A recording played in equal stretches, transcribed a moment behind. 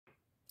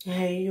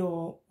Hey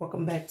y'all,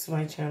 welcome back to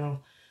my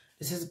channel.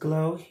 This is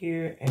Glow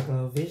here at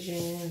Glow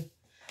Vision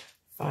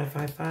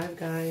 555,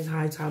 guys.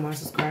 Hi to all my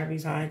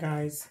subscribers. Hi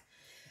guys.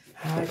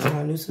 Hi to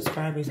my new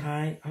subscribers.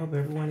 Hi. I hope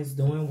everyone is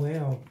doing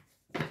well.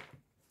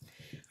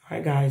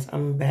 Alright guys,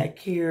 I'm back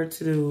here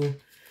to do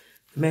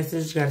the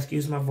message. You gotta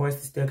excuse my voice,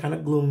 it's still kind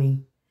of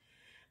gloomy.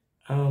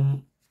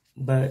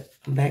 But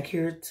I'm back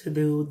here to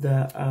do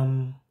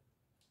the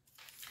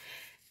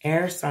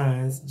air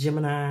signs,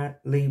 Gemini,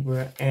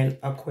 Libra, and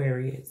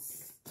Aquarius,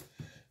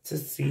 to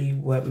see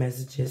what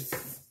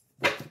messages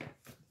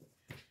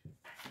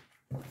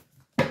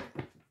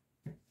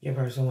your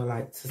person would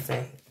like to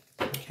say.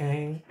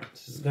 Okay?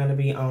 This is going to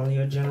be only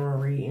a general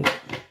reading.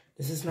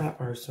 This is not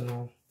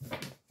personal.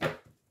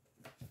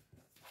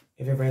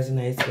 If it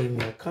resonates, leave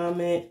me a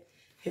comment.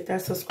 Hit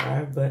that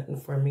subscribe button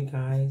for me,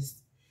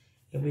 guys.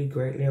 It'd be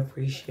greatly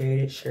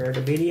appreciated. Share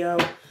the video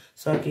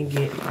so I can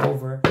get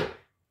over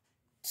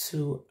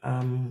to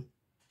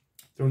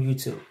through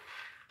YouTube.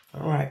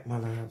 All right, my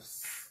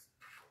loves.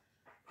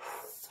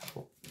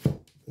 So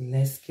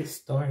let's get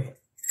started.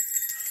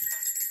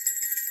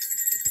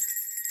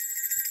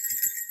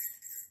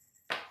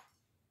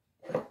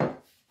 All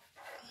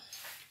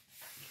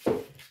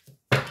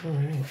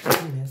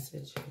right,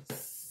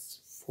 messages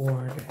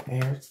for the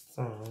air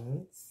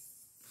signs.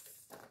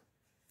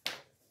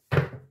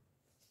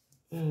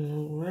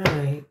 All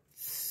right.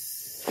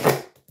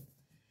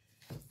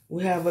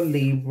 We have a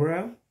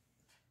Libra.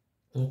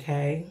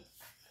 Okay.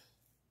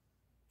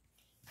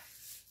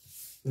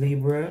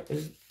 Libra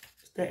is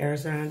the air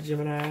sign,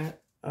 Gemini,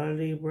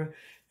 Libra,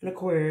 and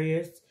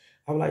Aquarius.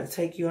 I would like to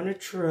take you on a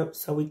trip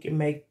so we can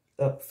make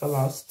up for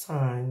lost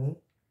time.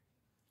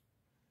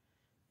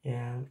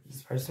 Yeah,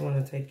 this person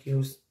want to take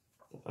you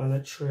on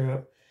a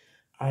trip.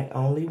 I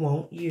only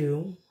want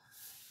you.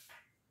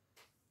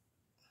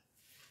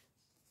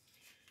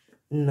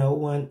 No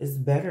one is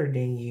better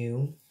than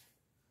you.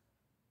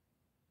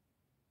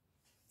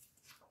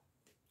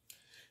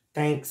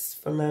 Thanks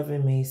for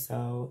loving me.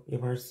 So your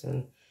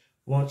person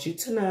wants you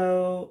to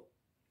know,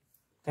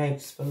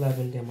 thanks for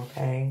loving them,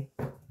 okay?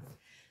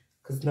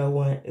 Because no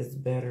one is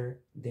better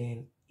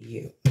than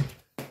you.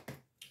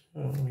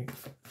 All right.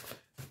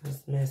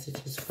 This message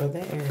is for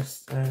the air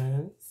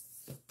signs.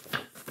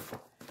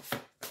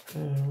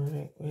 All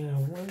right. We have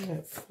one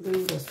that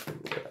flew. Let's see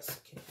what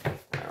else. Okay.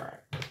 All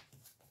right.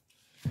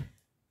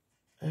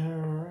 All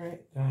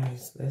right,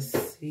 guys. Let's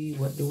see.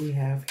 What do we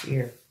have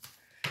here?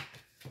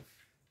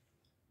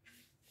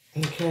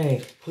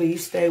 Okay.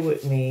 Please stay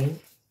with me.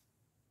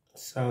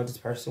 So this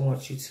person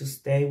wants you to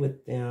stay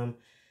with them.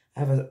 I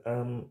have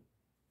a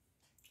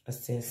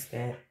sense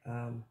that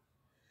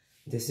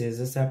this is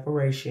a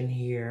separation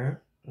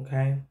here.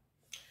 Okay.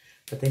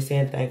 But they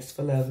saying thanks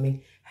for loving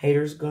me.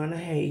 Haters gonna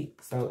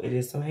hate. So it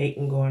is some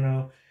hating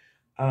going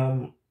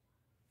on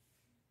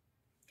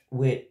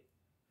with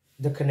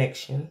the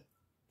connection.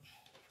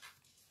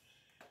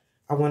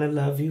 I want to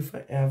love you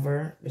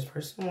forever. This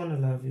person want to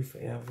love you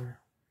forever.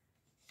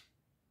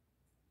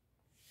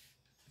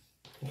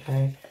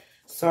 Okay.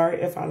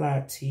 Sorry if I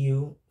lied to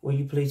you. Will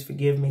you please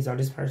forgive me? So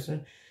this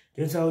person,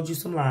 they told you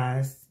some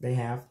lies. They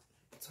have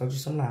told you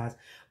some lies.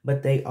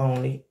 But they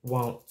only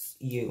want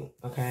you.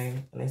 Okay.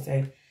 And they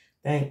say,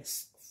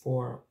 thanks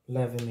for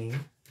loving me.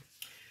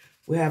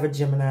 We have a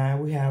Gemini.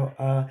 We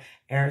have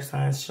air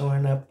signs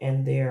showing up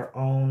in their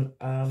own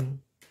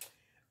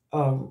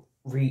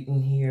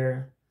reading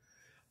here.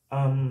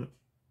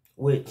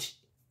 Which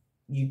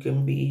you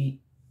can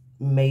be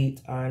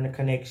mate in a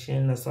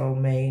connection, a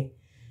soulmate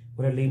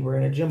with a Libra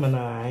and a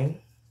Gemini.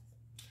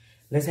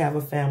 Let's have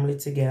a family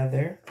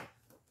together.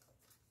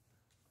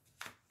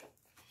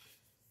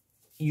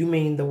 You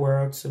mean the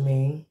world to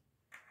me.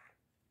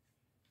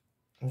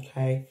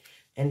 Okay.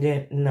 And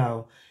then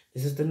no.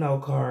 This is the no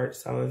card.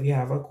 So if you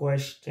have a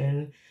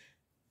question,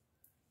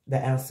 the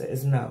answer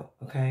is no.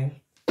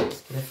 Okay.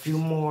 Let's get a few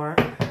more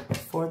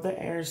for the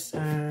air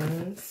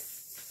signs.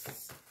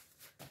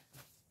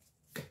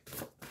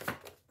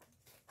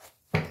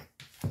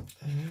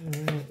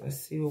 Alright, let's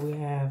see what we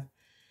have.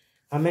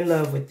 I'm in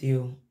love with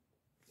you.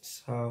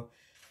 So,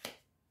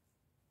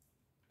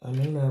 I'm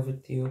in love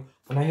with you.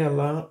 When I hear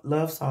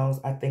love songs,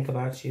 I think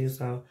about you.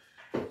 So,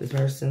 this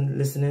person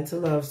listening to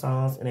love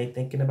songs and they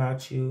thinking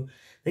about you.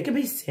 They could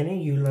be sending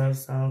you love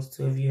songs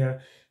too if you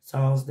hear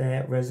songs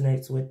that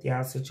resonates with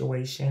your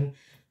situation.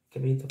 It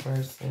could be the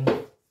person.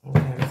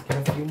 Okay, let's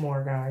get a few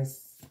more,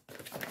 guys.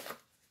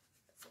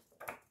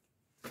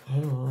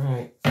 All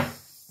right.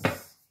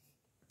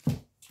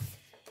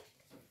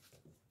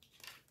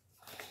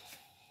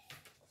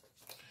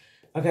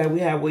 Okay, we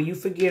have, will you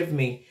forgive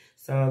me?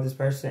 So this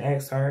person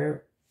asks, sorry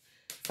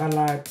if I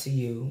lied to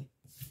you.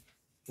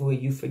 Will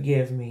you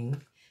forgive me?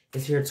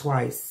 It's here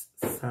twice.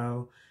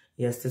 So,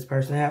 yes, this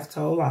person has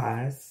told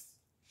lies.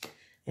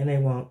 And they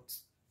want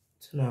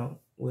to know,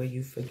 will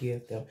you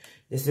forgive them?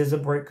 This is a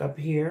breakup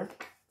here.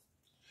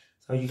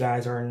 So you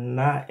guys are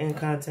not in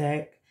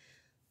contact.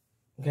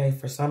 Okay,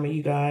 for some of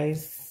you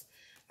guys,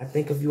 I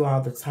think of you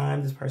all the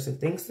time. This person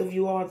thinks of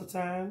you all the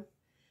time.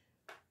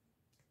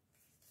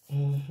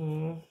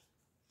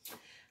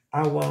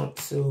 I want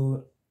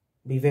to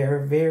be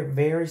very, very,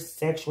 very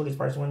sexual. This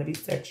person want to be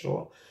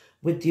sexual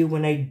with you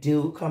when they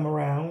do come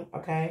around,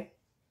 okay?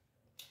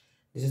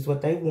 This is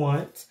what they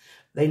want.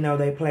 They know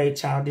they played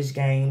childish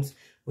games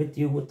with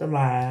you with the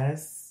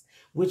lies,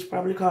 which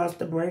probably caused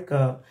the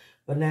breakup.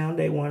 But now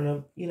they want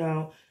to, you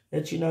know,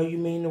 let you know you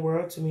mean the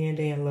world to me and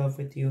they in love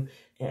with you.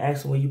 And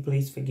asking, will you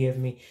please forgive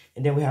me?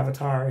 And then we have a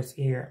Taurus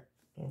here,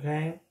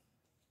 okay?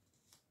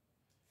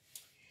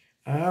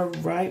 All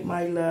right,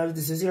 my love.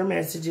 This is your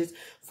messages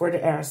for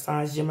the air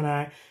signs,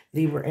 Gemini,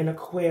 Libra, and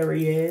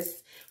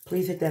Aquarius.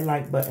 Please hit that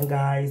like button,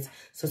 guys.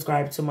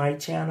 Subscribe to my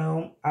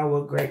channel. I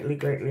will greatly,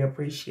 greatly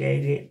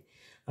appreciate it.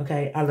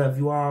 Okay, I love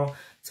you all.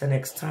 Till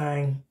next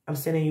time, I'm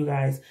sending you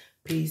guys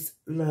peace,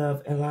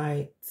 love, and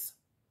light.